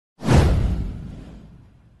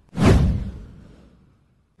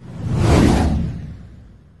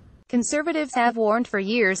Conservatives have warned for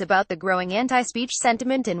years about the growing anti-speech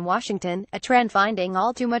sentiment in Washington, a trend finding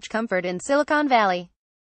all too much comfort in Silicon Valley.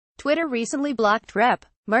 Twitter recently blocked Rep.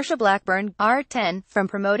 Marsha Blackburn, R10, from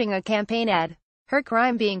promoting a campaign ad, her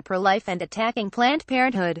crime being pro-life and attacking Planned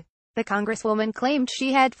Parenthood. The Congresswoman claimed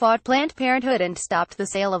she had fought Planned Parenthood and stopped the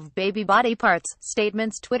sale of baby body parts,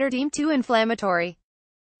 statements Twitter deemed too inflammatory.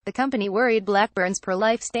 The company worried Blackburn's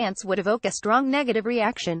pro-life stance would evoke a strong negative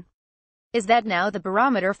reaction. Is that now the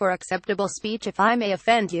barometer for acceptable speech? If I may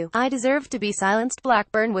offend you, I deserve to be silenced.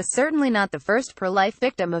 Blackburn was certainly not the first pro-life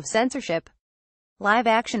victim of censorship.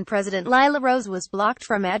 Live-action President Lila Rose was blocked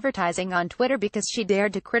from advertising on Twitter because she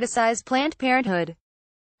dared to criticize Planned Parenthood.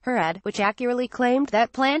 Her ad, which accurately claimed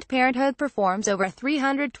that Planned Parenthood performs over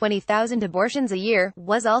 320,000 abortions a year,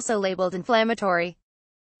 was also labeled inflammatory.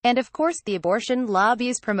 And of course the abortion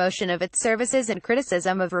lobby's promotion of its services and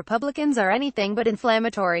criticism of Republicans are anything but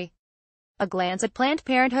inflammatory. A glance at Planned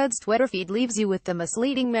Parenthood's Twitter feed leaves you with the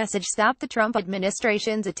misleading message "Stop the Trump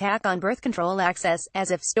administration's attack on birth control access," as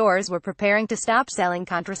if stores were preparing to stop selling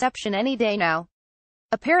contraception any day now.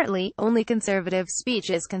 Apparently, only conservative speech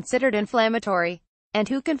is considered inflammatory. And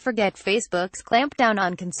who can forget Facebook's clampdown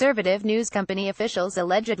on conservative news company officials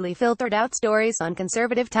allegedly filtered out stories on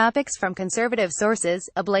conservative topics from conservative sources,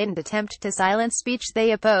 a blatant attempt to silence speech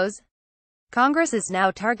they oppose. Congress is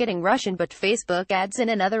now targeting Russian but Facebook ads in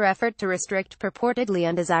another effort to restrict purportedly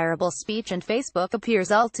undesirable speech, and Facebook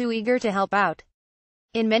appears all too eager to help out.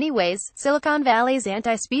 In many ways, Silicon Valley's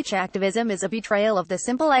anti-speech activism is a betrayal of the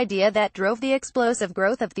simple idea that drove the explosive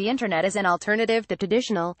growth of the internet as an alternative to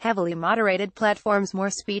traditional, heavily moderated platforms. More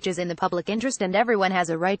speech is in the public interest and everyone has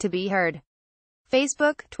a right to be heard.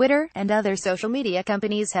 Facebook, Twitter, and other social media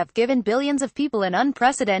companies have given billions of people an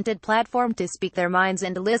unprecedented platform to speak their minds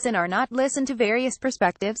and listen or not listen to various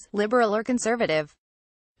perspectives, liberal or conservative.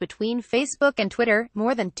 Between Facebook and Twitter,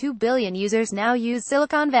 more than 2 billion users now use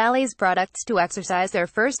Silicon Valley's products to exercise their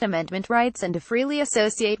First Amendment rights and to freely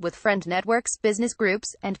associate with friend networks, business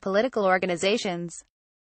groups, and political organizations.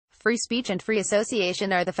 Free speech and free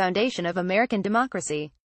association are the foundation of American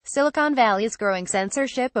democracy. Silicon Valley's growing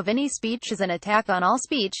censorship of any speech is an attack on all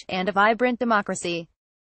speech, and a vibrant democracy.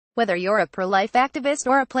 Whether you're a pro-life activist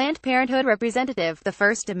or a Planned Parenthood representative, the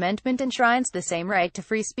First Amendment enshrines the same right to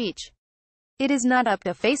free speech. It is not up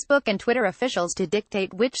to Facebook and Twitter officials to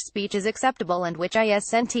dictate which speech is acceptable and which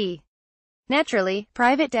isn't. Naturally,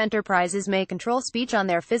 private enterprises may control speech on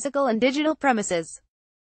their physical and digital premises.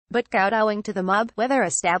 But kowtowing to the mob, whether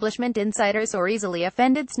establishment insiders or easily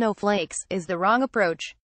offended snowflakes, is the wrong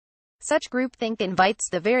approach. Such groupthink invites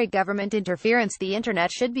the very government interference the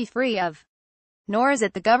internet should be free of. Nor is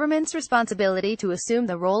it the government's responsibility to assume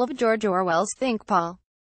the role of George Orwell's Think Paul.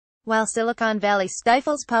 While Silicon Valley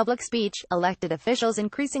stifles public speech, elected officials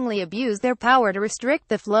increasingly abuse their power to restrict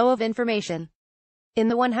the flow of information. In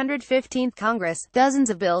the 115th Congress, dozens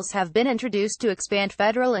of bills have been introduced to expand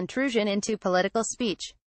federal intrusion into political speech.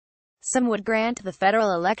 Some would grant the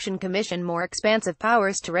Federal Election Commission more expansive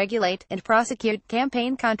powers to regulate and prosecute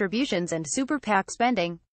campaign contributions and super PAC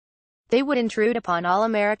spending. They would intrude upon all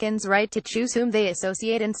Americans' right to choose whom they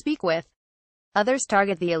associate and speak with. Others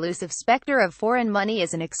target the elusive specter of foreign money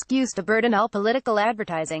as an excuse to burden all political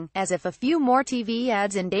advertising, as if a few more TV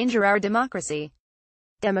ads endanger our democracy.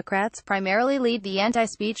 Democrats primarily lead the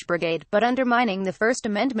anti-speech brigade, but undermining the First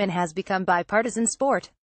Amendment has become bipartisan sport.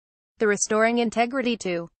 The Restoring Integrity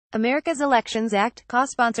to America's Elections Act,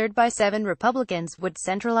 co-sponsored by 7 Republicans, would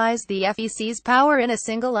centralize the FEC's power in a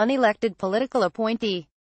single unelected political appointee.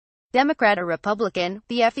 Democrat or Republican,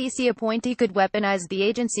 the FEC appointee could weaponize the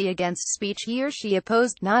agency against speech he or she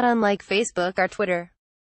opposed, not unlike Facebook or Twitter.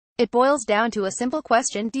 It boils down to a simple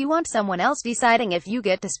question: do you want someone else deciding if you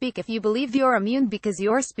get to speak? If you believe you're immune because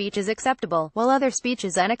your speech is acceptable, while other speech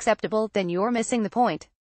is unacceptable, then you're missing the point.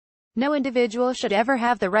 No individual should ever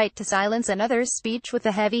have the right to silence another's speech with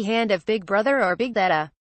the heavy hand of Big Brother or Big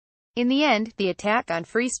Data. In the end, the attack on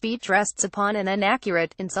free speech rests upon an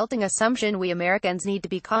inaccurate, insulting assumption: we Americans need to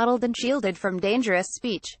be coddled and shielded from dangerous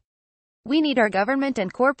speech. We need our government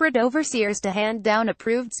and corporate overseers to hand down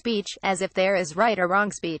approved speech, as if there is right or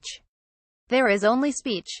wrong speech. There is only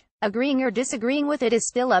speech. Agreeing or disagreeing with it is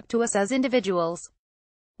still up to us as individuals.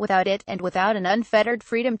 Without it, and without an unfettered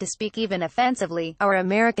freedom to speak even offensively, our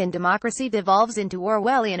American democracy devolves into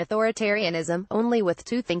Orwellian authoritarianism, only with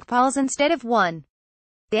 2 think Pauls instead of 1.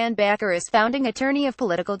 Dan Backer is founding attorney of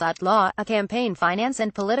Political.Law, a campaign finance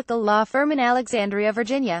and political law firm in Alexandria,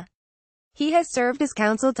 Virginia. He has served as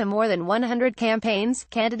counsel to more than 100 campaigns,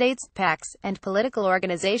 candidates, PACs, and political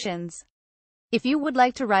organizations. If you would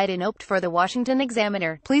like to write an op-ed for the Washington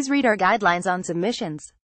Examiner, please read our guidelines on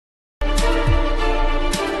submissions.